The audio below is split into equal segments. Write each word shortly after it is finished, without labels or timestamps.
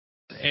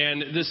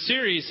And this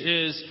series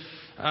is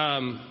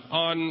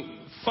on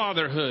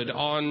fatherhood,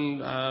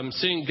 on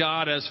seeing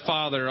God as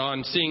Father,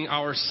 on seeing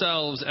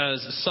ourselves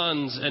as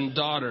sons and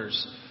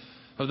daughters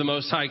of the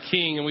Most High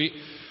King. And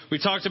we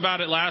talked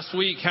about it last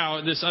week,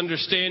 how this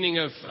understanding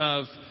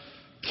of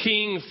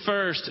King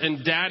first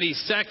and Daddy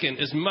second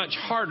is much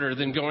harder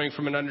than going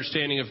from an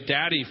understanding of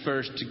Daddy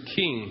first to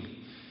King.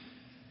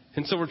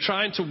 And so we're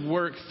trying to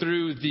work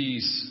through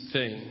these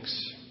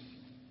things.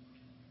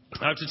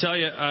 I have to tell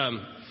you,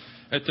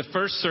 at the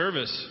first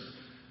service,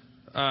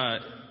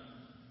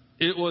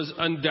 it was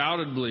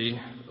undoubtedly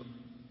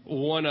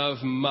one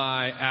of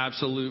my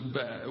absolute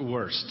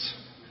worst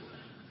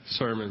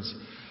sermons.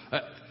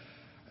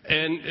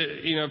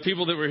 And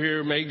people that were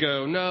here may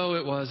go, no,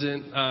 it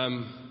wasn't.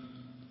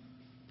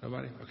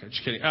 Nobody? Okay,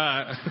 just kidding.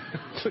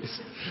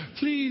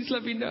 Please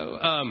let me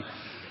know.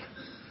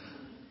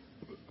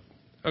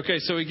 Okay,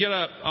 so we get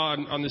up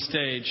on the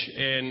stage,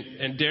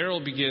 and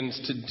Daryl begins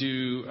to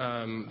do,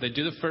 they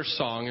do the first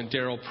song, and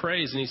Daryl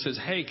prays, and he says,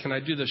 hey, can I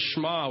do the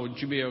Shema?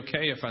 Would you be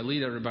okay if I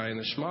lead everybody in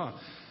the Shema?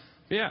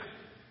 Yeah.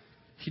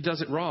 He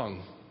does it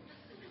wrong.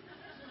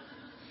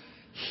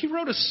 He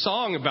wrote a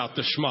song about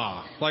the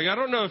Shema. Like, I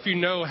don't know if you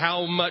know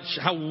how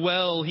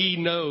well he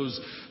knows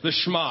the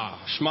Shema.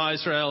 Shema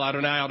Israel,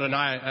 Adonai,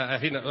 Adonai.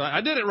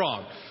 I did it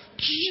wrong.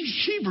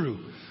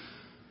 Hebrew.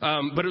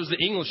 But it was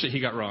the English that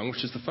he got wrong,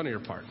 which is the funnier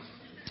part.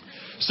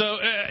 So,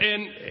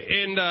 and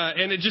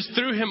it just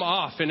threw him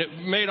off, and it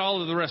made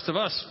all of the rest of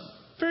us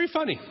very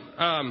funny.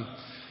 And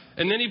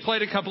then he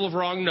played a couple of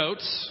wrong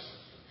notes.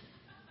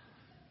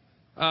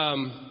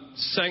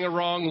 Sang a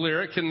wrong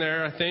lyric in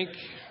there, I think.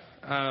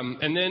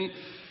 And then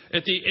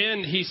at the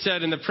end, he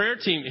said, and the prayer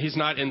team, he's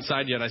not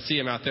inside yet. I see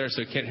him out there,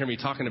 so he can't hear me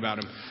talking about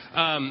him.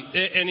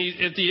 And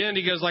at the end,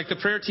 he goes, like, the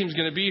prayer team's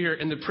going to be here.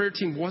 And the prayer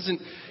team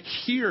wasn't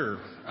here.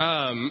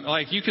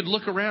 Like, you could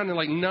look around and,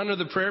 like, none of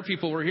the prayer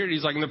people were here.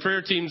 He's like, and the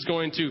prayer team's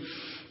going to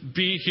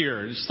be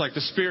here. Just like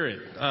the Spirit,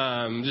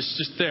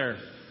 just there.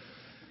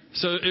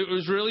 So it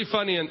was really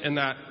funny in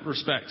that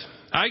respect.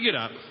 I get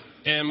up.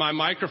 And my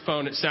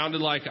microphone, it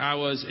sounded like I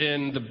was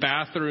in the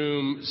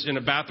bathroom, in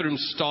a bathroom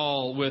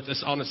stall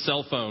on a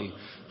cell phone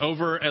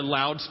over a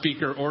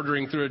loudspeaker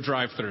ordering through a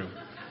drive-through.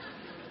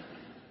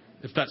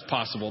 If that's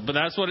possible. But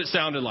that's what it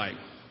sounded like.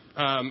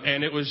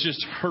 And it was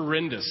just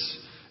horrendous.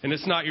 And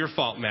it's not your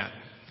fault, Matt.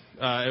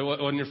 It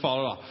wasn't your fault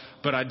at all.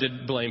 But I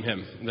did blame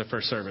him in the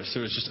first service. It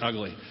was just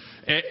ugly.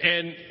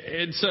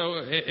 And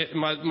so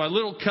my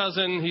little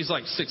cousin, he's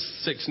like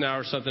 6'6" now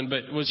or something,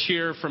 but was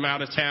here from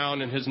out of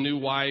town, and his new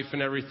wife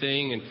and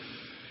everything. And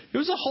it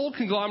was a whole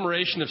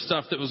conglomeration of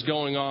stuff that was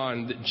going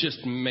on that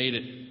just made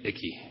it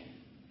icky.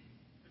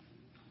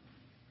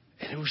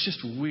 And it was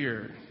just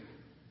weird.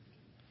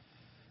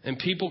 And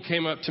people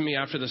came up to me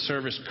after the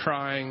service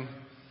crying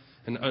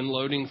and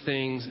unloading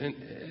things. And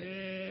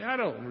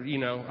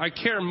I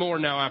care more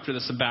now after the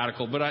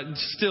sabbatical, but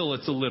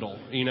it's a little,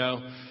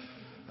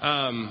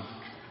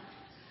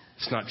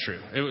 It's not true.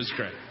 It was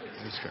great.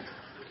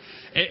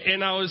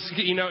 And I was,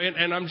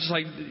 and I'm just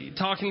like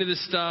talking to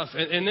this stuff.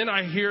 And then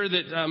I hear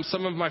that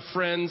some of my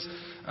friends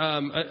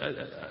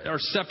are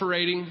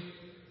separating.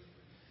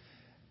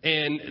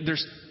 And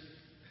there's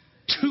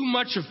too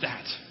much of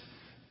that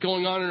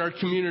going on in our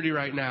community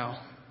right now.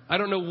 I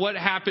don't know what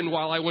happened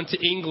while I went to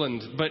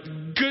England, but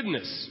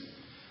goodness.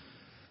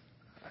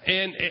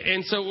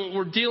 And so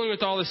we're dealing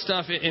with all this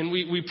stuff, and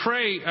we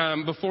pray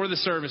before the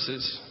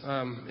services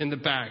in the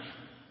back.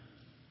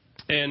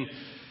 And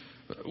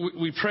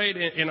we prayed,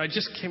 and I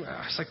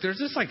was like, there's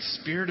this like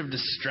spirit of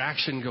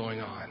distraction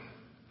going on.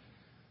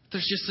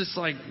 There's just this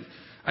like,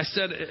 I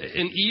said,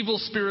 an evil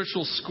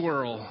spiritual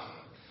squirrel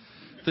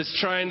that's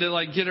trying to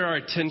like get our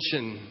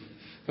attention.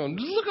 Going,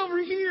 look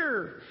over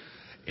here.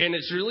 And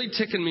it's really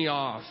ticking me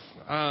off.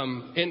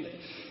 And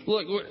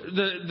look,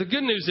 the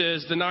good news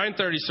is the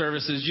 9:30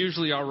 service is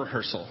usually our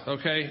rehearsal,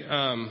 okay?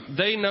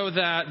 They know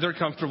that. They're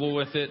comfortable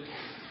with it.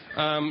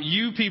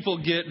 You people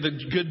get the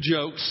good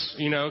jokes,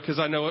 because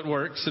I know it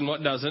works and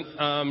what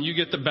doesn't. You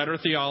get the better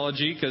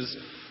theology because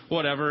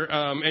whatever.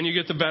 And you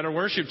get the better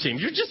worship team.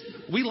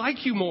 We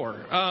like you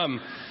more.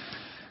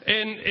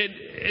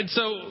 And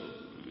so,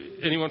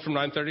 anyone from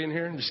 9:30 in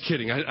here? I'm just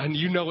kidding.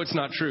 It's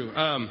not true.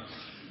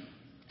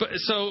 But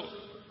so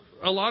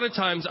a lot of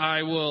times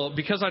I will,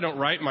 because I don't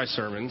write my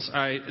sermons,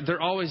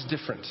 they're always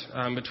different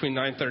between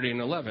 9:30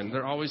 and 11.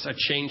 I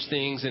change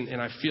things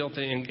and I feel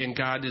things, and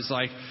God is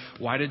like,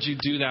 why did you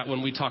do that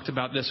when we talked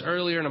about this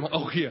earlier? And I'm like,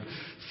 oh yeah,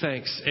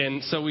 thanks.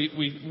 And so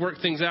we work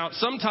things out.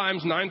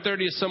 Sometimes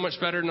 9:30 is so much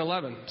better than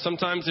 11.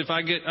 Sometimes if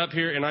I get up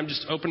here and I'm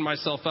just open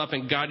myself up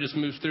and God just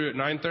moves through at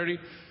 9:30,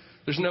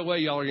 there's no way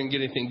y'all are going to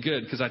get anything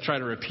good because I try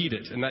to repeat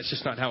it, and that's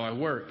just not how I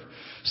work.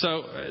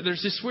 So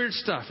there's this weird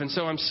stuff. And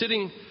so I'm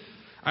sitting,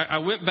 I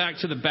went back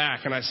to the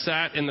back, and I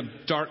sat in the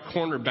dark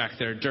corner back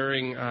there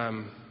during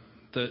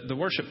the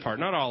worship part.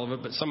 Not all of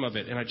it, but some of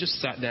it. And I just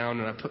sat down,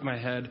 and I put my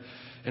head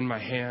in my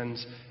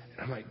hands.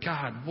 And I'm like,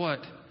 God, what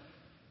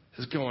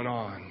is going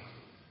on?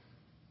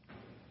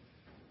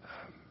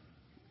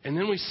 And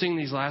then we sing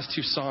these last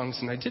two songs,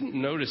 and I didn't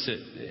notice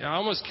it. I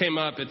almost came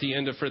up at the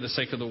end of For the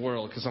Sake of the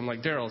World, because I'm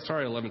like, Daryl, it's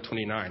already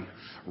 11:29.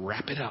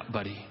 Wrap it up,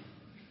 buddy.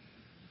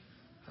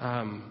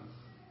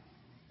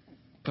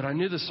 But I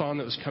knew the song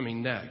that was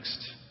coming next,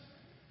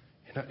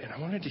 and I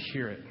wanted to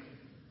hear it.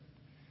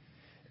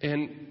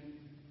 And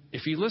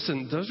if you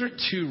listen, those are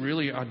two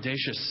really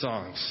audacious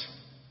songs.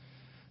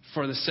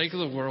 For the Sake of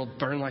the World,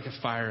 Burn Like a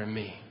Fire in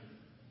Me.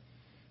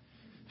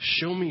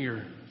 Show me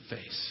your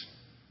face.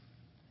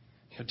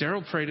 You know,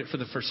 Daryl prayed it for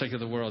the sake of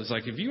the world. It's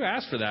like, if you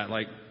ask for that,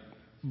 like,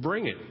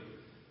 bring it.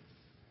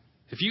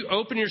 If you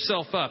open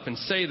yourself up and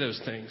say those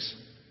things.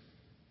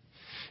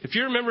 If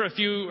you remember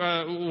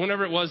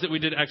whenever it was that we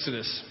did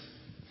Exodus,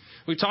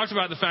 we talked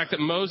about the fact that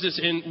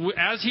Moses,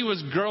 as he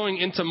was growing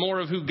into more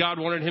of who God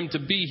wanted him to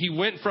be, he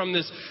went from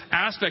this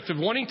aspect of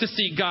wanting to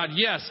see God,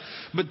 yes,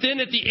 but then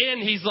at the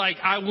end, he's like,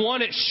 I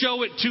want it,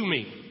 show it to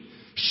me.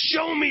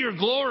 Show me your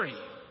glory.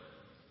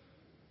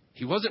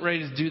 He wasn't ready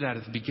to do that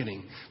at the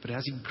beginning, but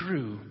as he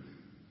grew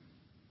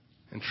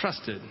and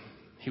trusted,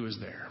 he was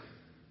there.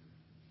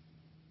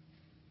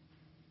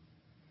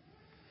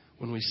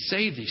 When we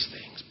say these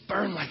things,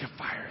 burn like a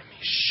fire in me,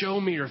 show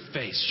me your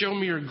face, show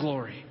me your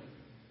glory,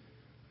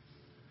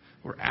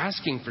 we're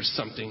asking for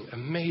something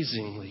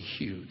amazingly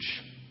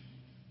huge.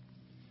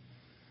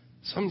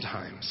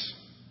 Sometimes,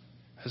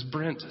 as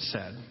Brent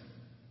said,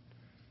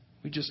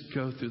 we just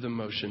go through the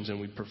motions and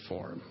we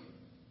perform.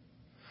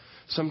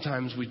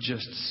 Sometimes we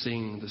just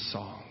sing the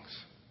songs.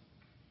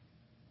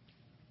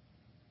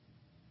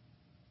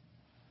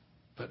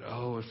 But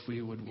oh, if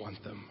we would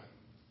want them.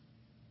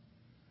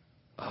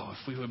 Oh,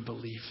 if we would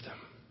believe them.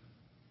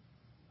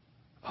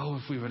 Oh,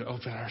 if we would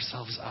open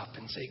ourselves up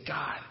and say,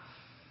 God,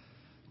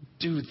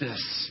 do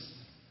this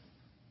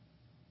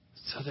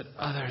so that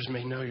others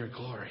may know your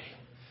glory.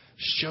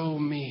 Show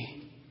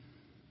me.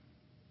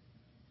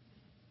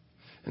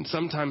 And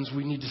sometimes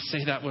we need to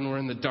say that when we're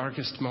in the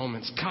darkest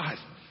moments. God,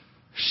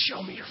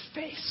 show me your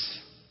face.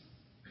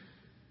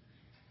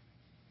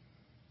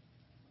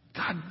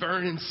 God,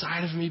 burn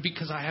inside of me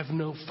because I have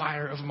no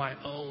fire of my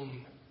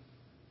own.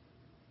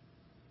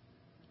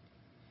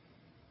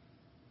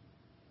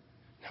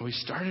 Now, we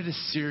started a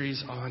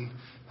series on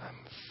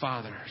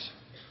fathers,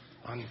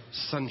 on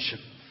sonship,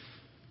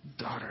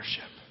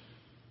 daughtership.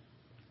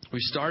 We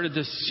started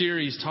this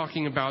series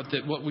talking about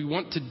that what we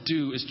want to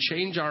do is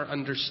change our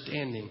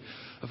understanding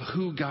of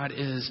who God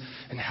is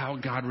and how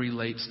God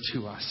relates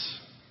to us.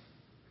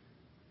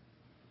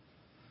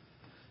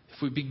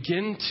 If we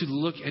begin to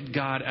look at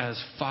God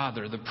as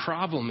Father, the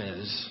problem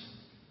is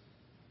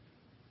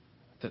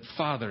that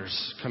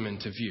fathers come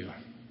into view.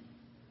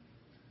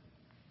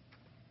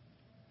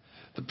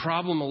 The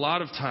problem a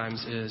lot of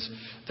times is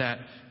that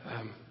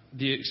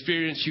the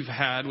experience you've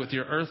had with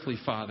your earthly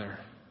father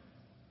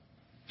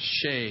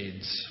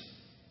shades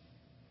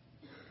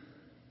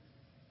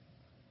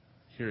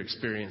your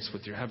experience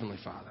with your heavenly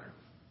Father.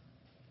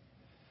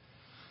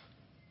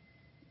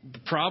 The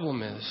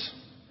problem is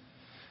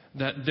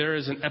that there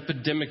is an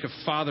epidemic of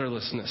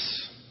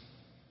fatherlessness.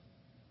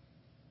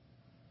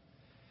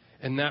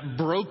 And that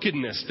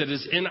brokenness that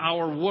is in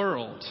our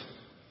world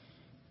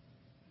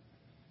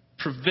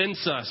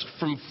prevents us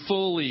from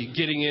fully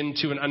getting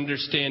into an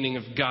understanding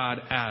of God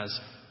as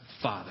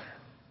Father.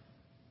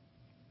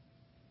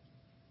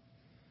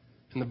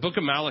 In the book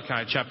of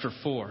Malachi, chapter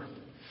 4,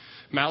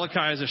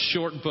 Malachi is a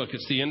short book.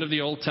 It's the end of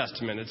the Old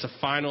Testament. It's a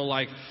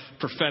final,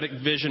 prophetic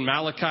vision.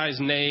 Malachi's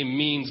name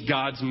means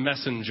God's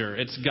messenger.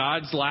 It's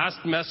God's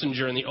last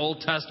messenger in the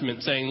Old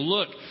Testament saying,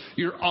 look,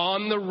 you're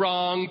on the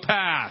wrong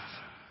path.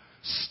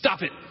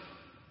 Stop it.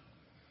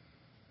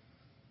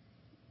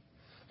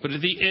 But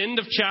at the end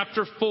of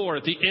chapter 4,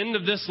 at the end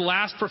of this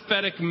last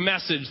prophetic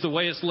message, the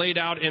way it's laid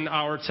out in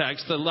our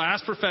text, the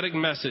last prophetic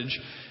message,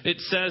 it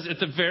says at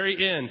the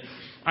very end,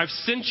 I've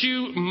sent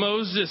you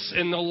Moses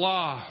and the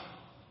law.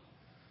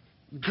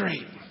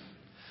 Great.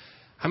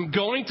 I'm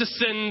going to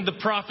send the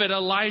prophet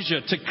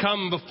Elijah to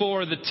come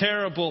before the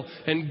terrible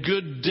and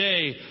good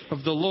day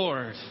of the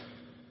Lord.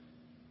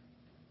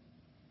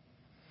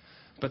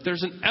 But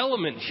there's an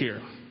element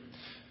here.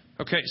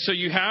 Okay, so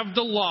you have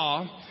the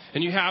law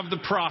and you have the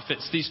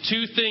prophets. These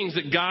two things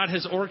that God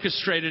has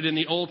orchestrated in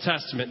the Old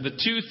Testament. The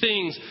two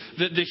things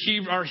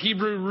that our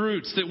Hebrew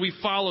roots that we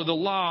follow, the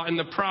law and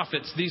the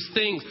prophets. These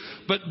things,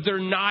 but they're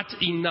not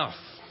enough.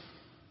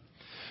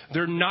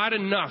 They're not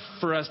enough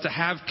for us to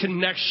have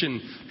connection,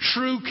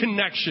 true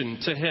connection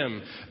to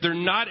Him. They're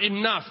not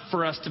enough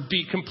for us to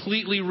be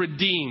completely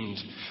redeemed,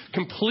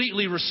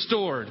 completely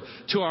restored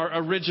to our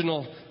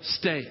original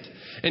state.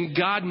 And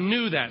God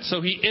knew that,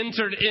 so He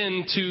entered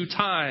into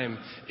time,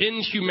 in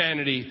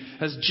humanity,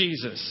 as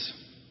Jesus.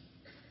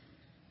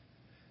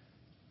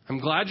 I'm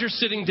glad you're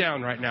sitting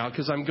down right now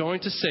because I'm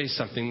going to say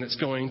something that's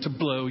going to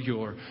blow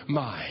your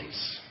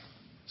minds.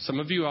 Some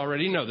of you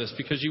already know this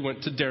because you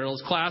went to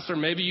Daryl's class, or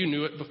maybe you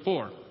knew it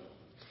before.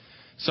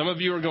 Some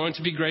of you are going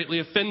to be greatly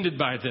offended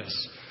by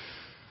this.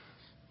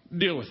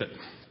 Deal with it.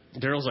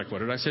 Daryl's like, what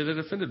did I say that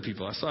offended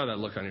people? I saw that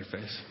look on your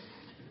face.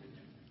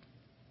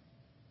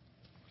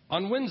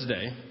 On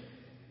Wednesday,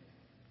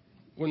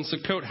 when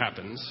Sukkot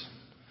happens,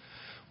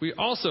 we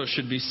also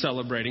should be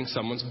celebrating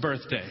someone's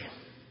birthday.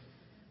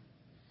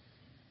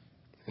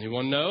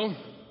 Anyone know?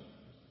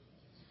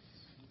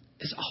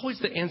 It's always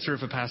the answer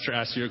if a pastor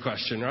asks you a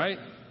question, right?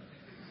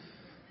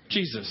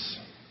 Jesus.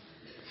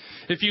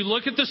 If you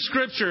look at the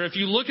scripture, if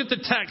you look at the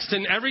text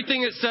and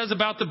everything it says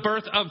about the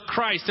birth of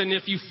Christ, and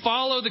if you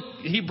follow the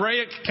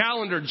Hebraic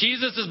calendar,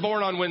 Jesus is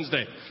born on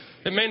Wednesday.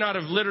 It may not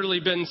have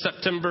literally been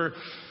September,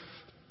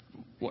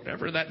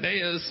 whatever that day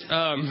is.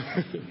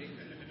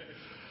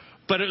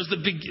 But it was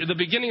the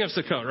beginning of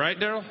Sukkot, right,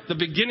 Daryl? The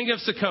beginning of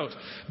Sukkot.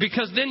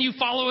 Because then you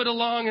follow it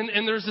along,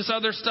 and there's this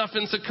other stuff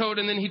in Sukkot,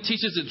 and then he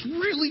teaches it's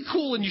really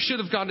cool, and you should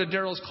have gone to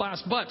Daryl's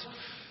class. But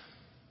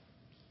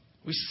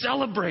we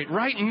celebrate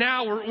right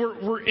now.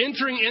 We're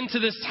entering into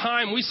this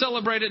time. We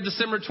celebrated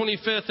December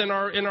 25th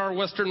in our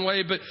Western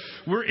way, but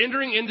we're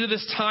entering into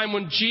this time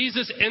when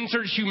Jesus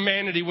entered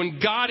humanity, when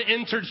God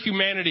entered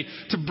humanity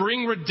to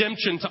bring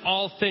redemption to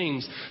all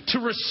things, to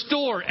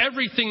restore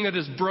everything that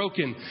is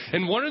broken.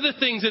 And one of the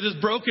things that is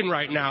broken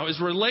right now is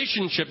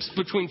relationships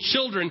between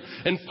children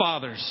and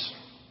fathers.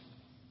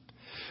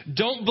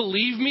 Don't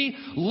believe me?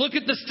 Look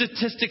at the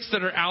statistics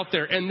that are out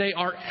there, and they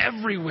are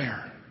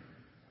everywhere.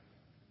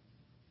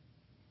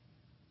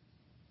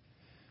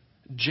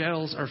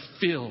 Jails are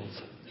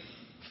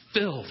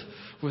filled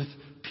with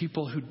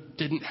people who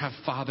didn't have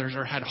fathers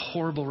or had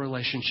horrible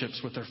relationships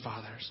with their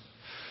fathers.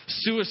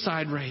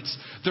 Suicide rates,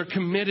 they're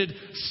committed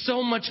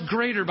so much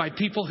greater by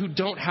people who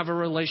don't have a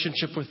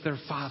relationship with their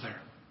father.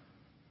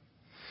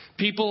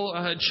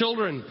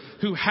 Children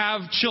who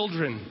have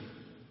children.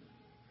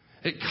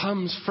 It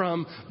comes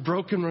from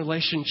broken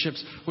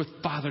relationships with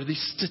father.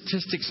 These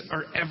statistics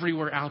are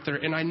everywhere out there.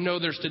 And I know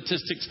there's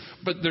statistics,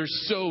 but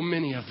there's so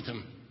many of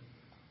them.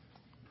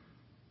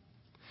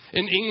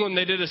 In England,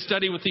 they did a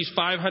study with these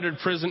 500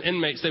 prison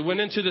inmates. They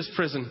went into this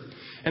prison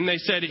and they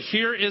said,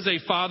 here is a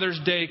Father's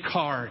Day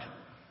card.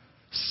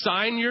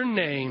 Sign your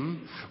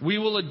name. We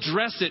will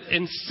address it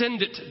and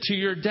send it to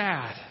your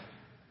dad.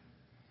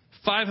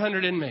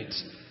 500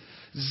 inmates.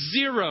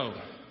 0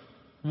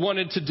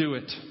 wanted to do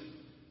it.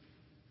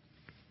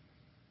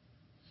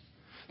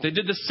 They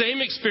did the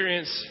same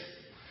experience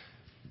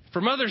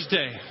for Mother's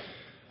Day.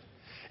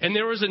 And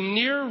there was a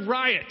near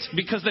riot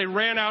because they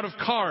ran out of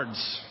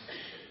cards.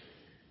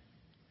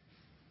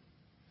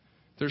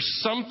 There's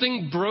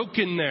something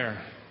broken there.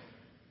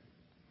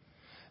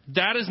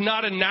 That is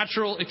not a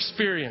natural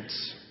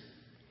experience.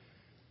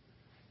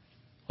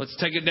 Let's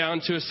take it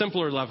down to a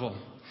simpler level.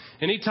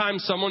 Anytime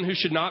someone who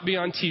should not be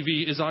on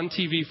TV is on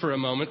TV for a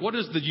moment, what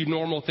is the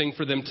normal thing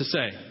for them to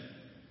say?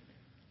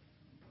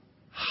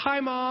 Hi,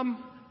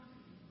 Mom.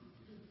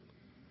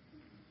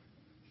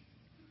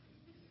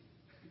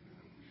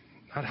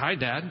 Not hi,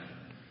 Dad.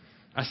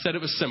 I said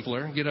it was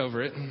simpler. Get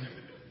over it.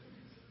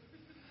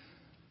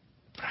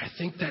 But I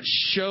think that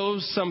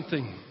shows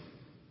something.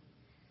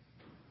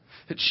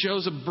 It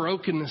shows a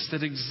brokenness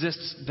that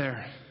exists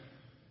there.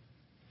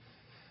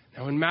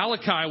 Now in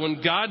Malachi,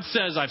 when God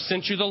says, I've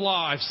sent you the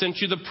law, I've sent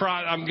you the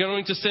prophet, I'm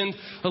going to send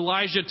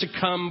Elijah to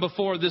come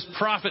before this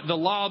prophet, the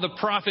law, the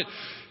prophet.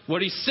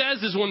 What he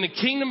says is when the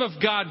kingdom of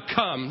God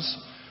comes,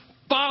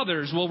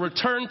 fathers will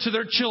return to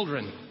their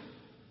children.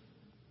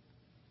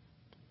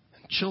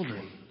 And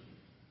children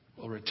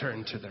will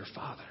return to their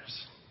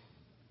fathers.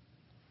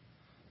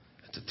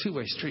 It's a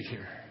two-way street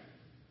here.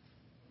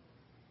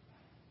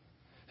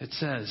 It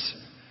says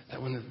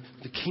that when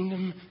the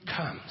kingdom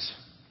comes,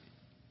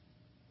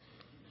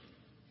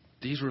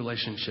 these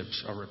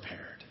relationships are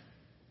repaired.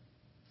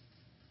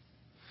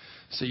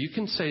 So you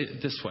can say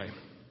it this way.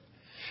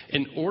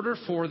 In order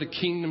for the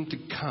kingdom to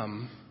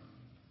come,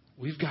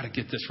 we've got to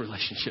get this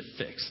relationship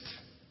fixed.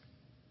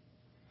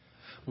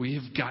 We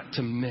have got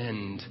to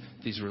mend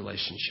these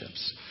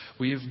relationships.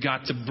 We have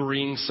got to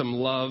bring some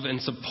love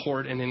and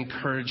support and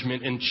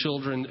encouragement in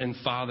children and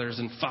fathers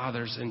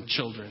and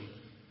children.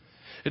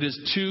 It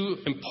is too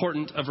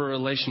important of a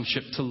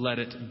relationship to let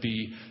it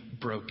be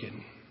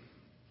broken.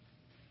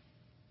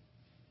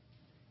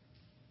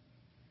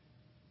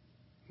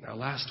 Now,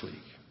 last week,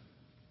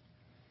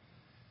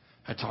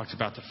 I talked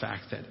about the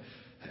fact that,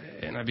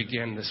 and I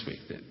began this week,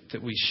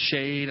 that we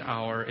shade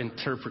our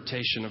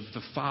interpretation of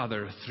the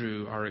Father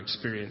through our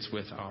experience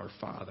with our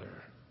Father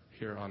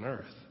here on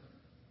earth.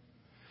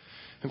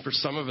 And for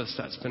some of us,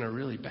 that's been a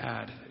really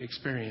bad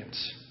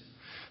experience.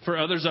 For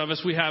others of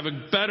us, we have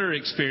a better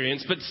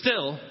experience, but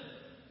still,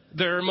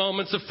 there are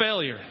moments of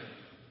failure.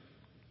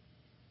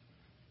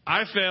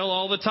 I fail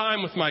all the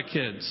time with my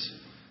kids.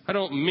 I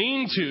don't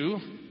mean to,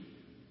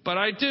 but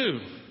I do.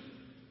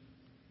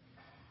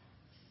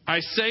 I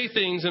say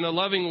things in a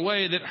loving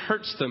way that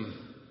hurts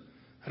them.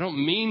 I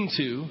don't mean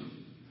to,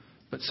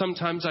 but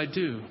sometimes I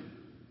do.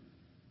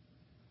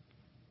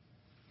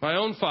 My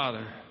own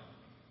father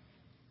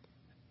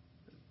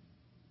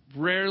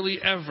rarely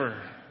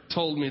ever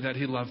told me that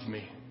he loved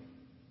me.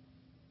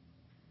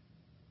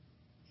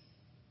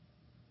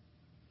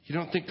 You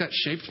don't think that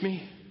shaped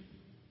me?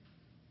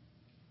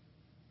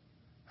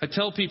 I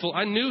tell people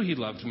I knew he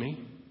loved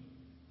me,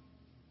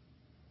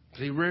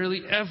 but he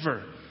rarely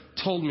ever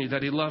told me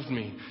that he loved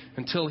me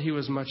until he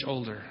was much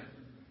older.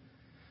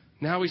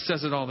 Now he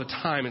says it all the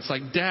time. It's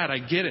like, Dad, I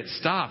get it.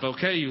 Stop.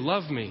 Okay, you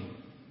love me.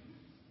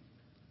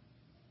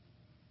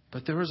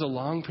 But there was a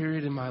long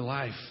period in my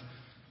life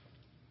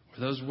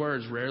where those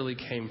words rarely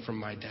came from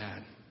my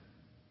dad.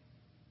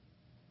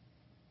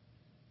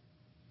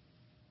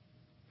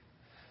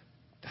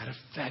 That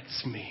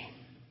affects me.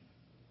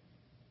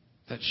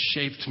 That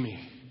shaped me.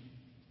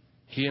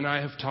 He and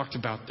I have talked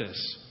about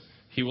this.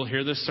 He will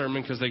hear this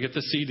sermon because they get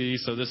the CD,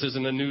 so this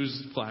isn't a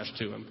news flash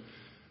to him.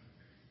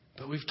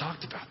 But we've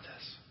talked about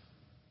this.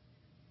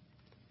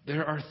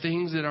 There are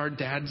things that our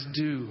dads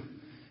do.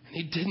 And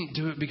he didn't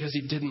do it because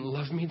he didn't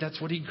love me.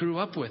 That's what he grew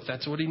up with.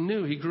 That's what he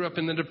knew. He grew up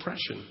in the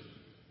Depression.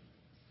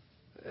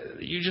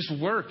 You just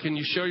work and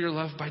you show your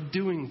love by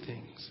doing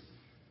things.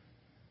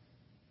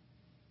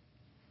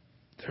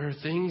 There are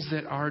things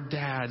that our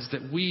dads,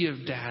 that we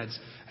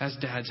as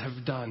dads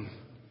have done.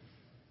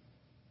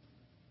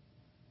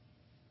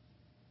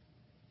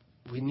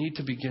 We need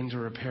to begin to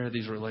repair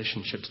these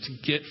relationships,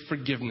 to get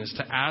forgiveness,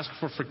 to ask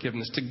for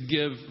forgiveness, to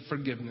give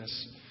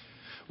forgiveness.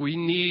 We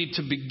need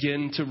to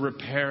begin to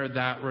repair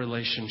that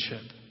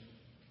relationship.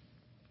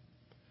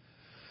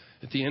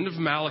 At the end of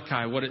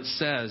Malachi, what it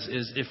says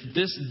is, if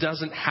this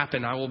doesn't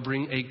happen, I will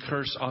bring a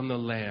curse on the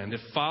land.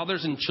 If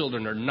fathers and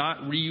children are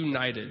not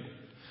reunited,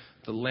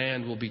 the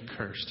land will be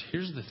cursed.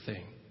 Here's the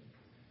thing.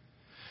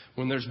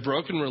 When there's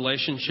broken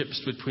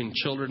relationships between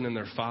children and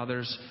their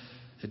fathers,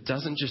 it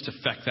doesn't just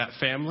affect that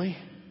family,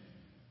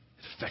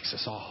 it affects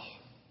us all.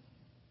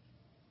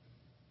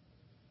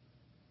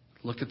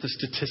 Look at the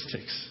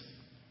statistics.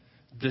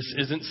 This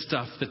isn't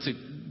stuff that's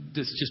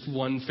just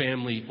one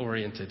family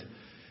oriented.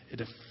 It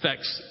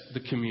affects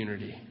the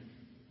community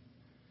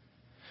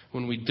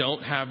when we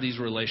don't have these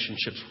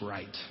relationships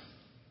right.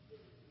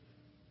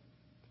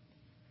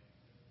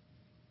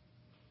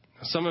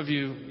 Now, some of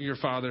you, your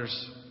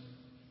fathers,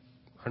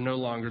 are no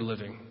longer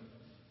living.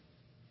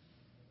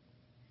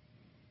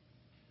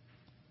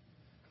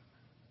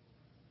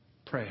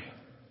 Pray.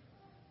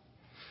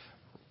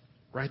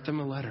 Write them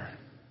a letter.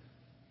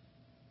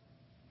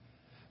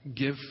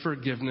 Give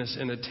forgiveness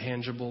in a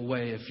tangible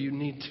way if you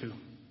need to.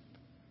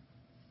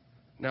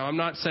 Now, I'm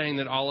not saying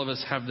that all of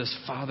us have this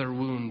father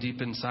wound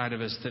deep inside of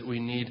us that we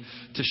need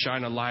to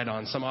shine a light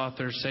on. Some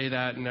authors say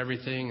that and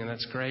everything, and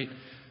that's great.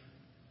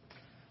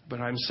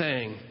 But I'm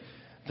saying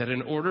that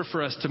in order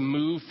for us to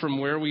move from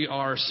where we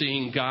are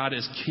seeing God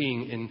as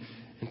King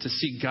and to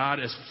see God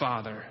as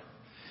Father,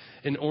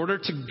 in order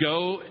to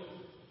go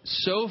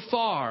so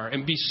far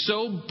and be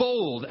so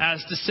bold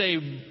as to say,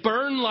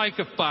 burn like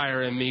a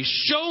fire in me,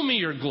 show me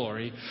your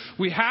glory,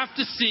 we have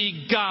to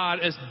see God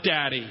as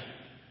Daddy.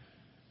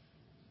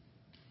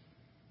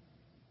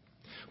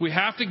 We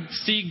have to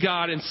see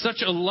God in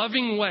such a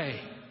loving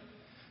way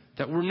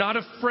that we're not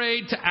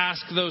afraid to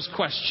ask those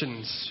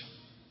questions.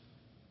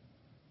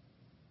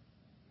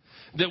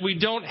 That we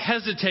don't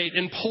hesitate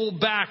and pull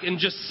back and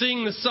just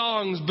sing the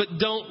songs but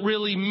don't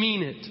really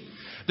mean it.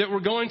 That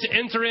we're going to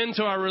enter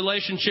into our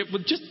relationship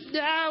with just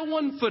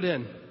 1 foot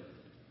in.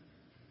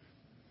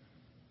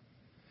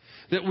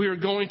 That we are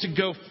going to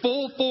go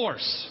full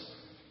force.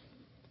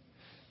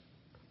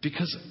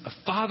 Because a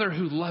father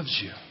who loves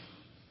you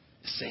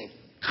is saying,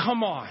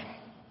 come on.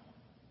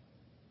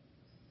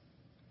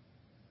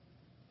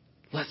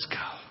 Let's go.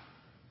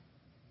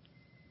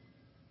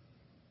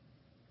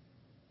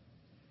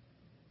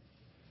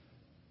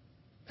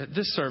 At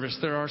this service,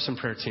 there are some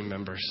prayer team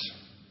members.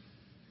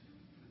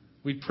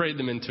 We prayed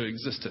them into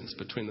existence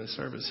between the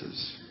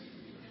services.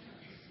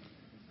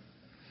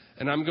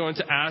 And I'm going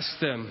to ask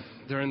them,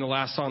 they're in the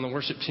last song, the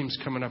worship team's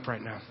coming up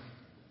right now.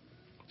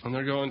 And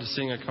they're going to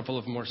sing a couple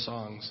of more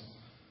songs.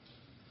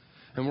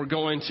 And we're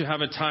going to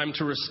have a time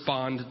to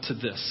respond to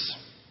this.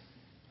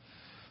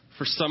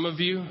 For some of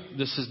you,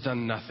 this has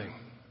done nothing.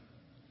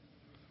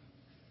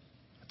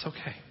 It's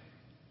okay.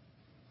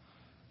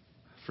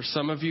 For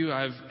some of you,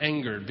 I've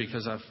angered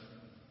because of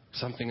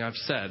something I've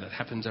said that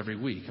happens every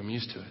week. I'm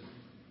used to it.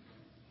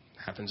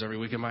 It happens every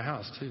week in my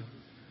house, too.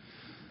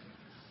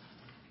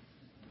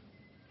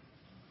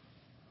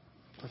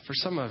 But for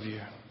some of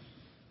you,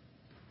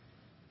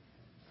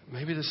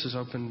 maybe this has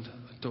opened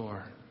a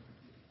door,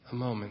 a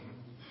moment.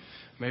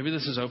 Maybe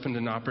this has opened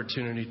an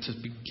opportunity to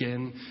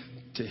begin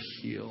to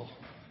heal.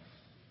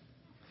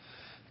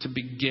 To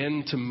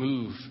begin to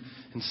move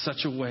in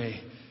such a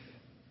way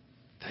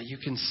that you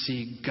can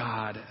see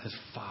God as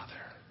Father.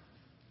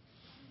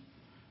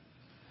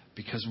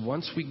 Because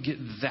once we get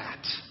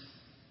that,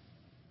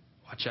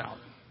 watch out.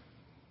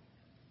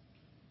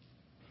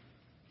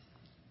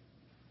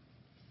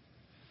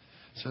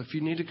 So if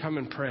you need to come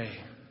and pray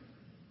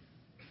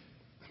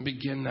and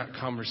begin that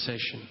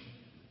conversation,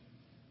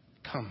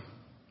 come.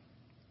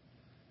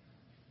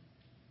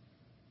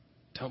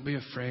 Don't be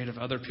afraid of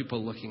other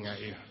people looking at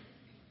you.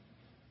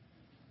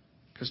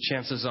 Because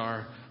chances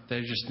are they're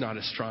just not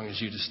as strong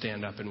as you to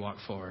stand up and walk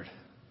forward.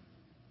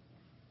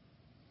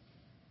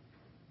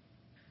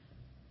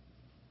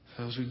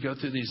 So as we go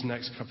through these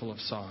next couple of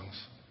songs,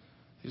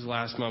 these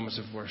last moments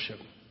of worship,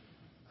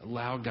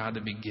 Allow God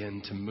to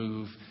begin to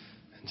move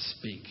and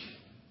speak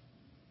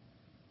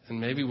in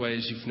maybe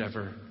ways you've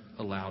never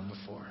allowed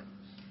before.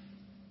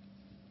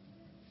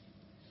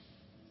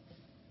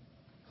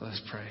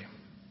 Let's pray.